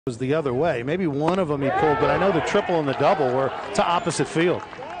Was the other way. Maybe one of them he pulled, but I know the triple and the double were to opposite field.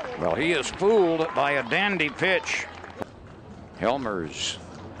 Well, he is fooled by a dandy pitch. Helmers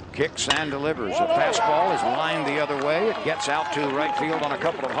kicks and delivers. A fastball is lined the other way. It gets out to right field on a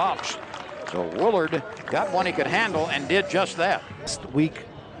couple of hops. So Woolard got one he could handle and did just that. This week,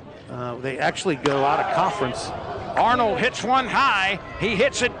 they actually go out of conference. Arnold hits one high. He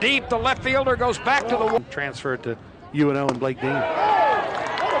hits it deep. The left fielder goes back to the Transferred to UNO and Blake Dean.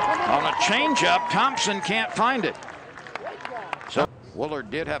 On a changeup, Thompson can't find it. So Woolard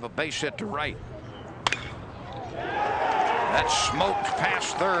did have a base hit to right. That's smoked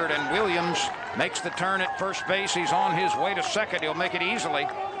past third, and Williams makes the turn at first base. He's on his way to second. He'll make it easily.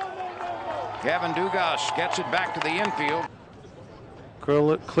 Gavin Dugas gets it back to the infield.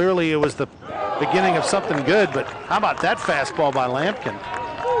 Clearly it was the beginning of something good, but how about that fastball by Lampkin?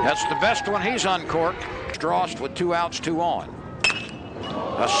 That's the best one he's uncorked. Strost with 2 outs, 2 on.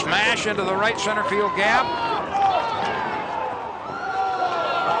 A smash into the right center field gap.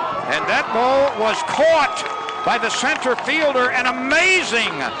 And that ball was caught by the center fielder. An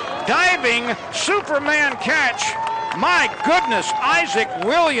amazing diving Superman catch. My goodness, Isaac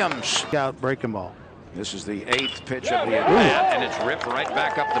Williams. Out breaking ball. This is the 8th pitch of the at-bat, and it's ripped right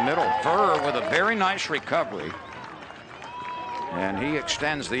back up the middle. Furr with a very nice recovery. And he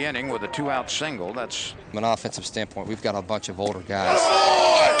extends the inning with a 2-out single. That's from an offensive standpoint. We've got a bunch of older guys.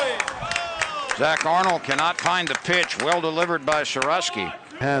 Zach Arnold cannot find the pitch. Well delivered by Sorosky.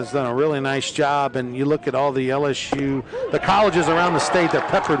 Has done a really nice job, and you look at all the LSU, the colleges around the state, they're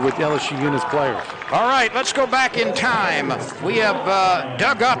peppered with LSU Unis players. All right, let's go back in time. We have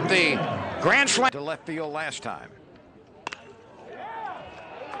dug up the grand slam to left field last time.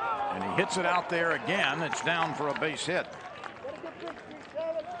 And he hits it out there again. It's down for a base hit.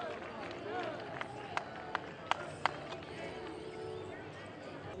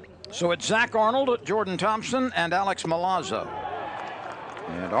 So it's Zach Arnold, Jordan Thompson, and Alex Milazzo.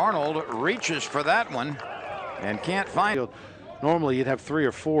 And Arnold reaches for that one and can't find it. Normally you'd have 3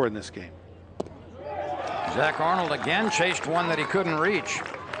 or 4 in this game. Zach Arnold again chased one that he couldn't reach.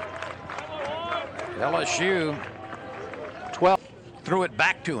 LSU 12 threw it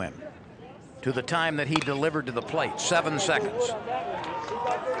back to him to the time that he delivered to the plate. 7 seconds.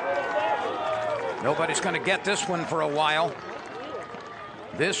 Nobody's going to get this one for a while.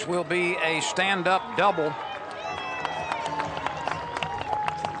 This will be a stand-up double.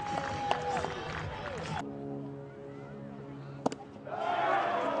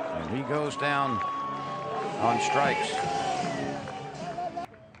 And he goes down on strikes.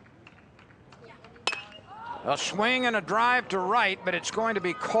 A swing and a drive to right, but it's going to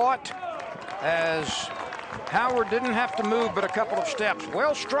be caught as Howard didn't have to move but a couple of steps.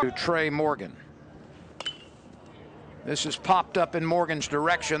 Well struck to Trey Morgan. This is popped up in Morgan's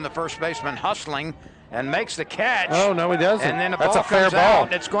direction. The first baseman hustling and makes the catch. Oh, no, he doesn't. And then That's a fair ball.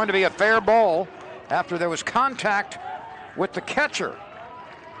 It's going to be a fair ball after there was contact with the catcher.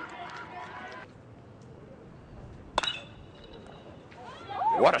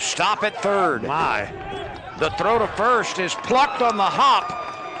 What a stop at third. My. The throw to first is plucked on the hop.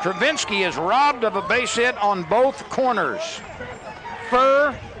 Travinsky is robbed of a base hit on both corners.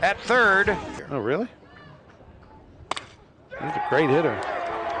 Furr at third. Oh, really? He's a great hitter.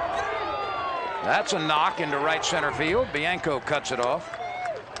 That's a knock into right center field. Bianco cuts it off.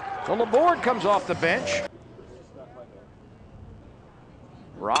 So Laborde comes off the bench.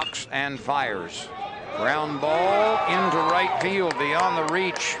 Rocks and fires. Ground ball into right field beyond the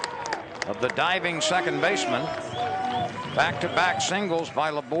reach of the diving second baseman. Back-to-back singles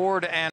by Laborde and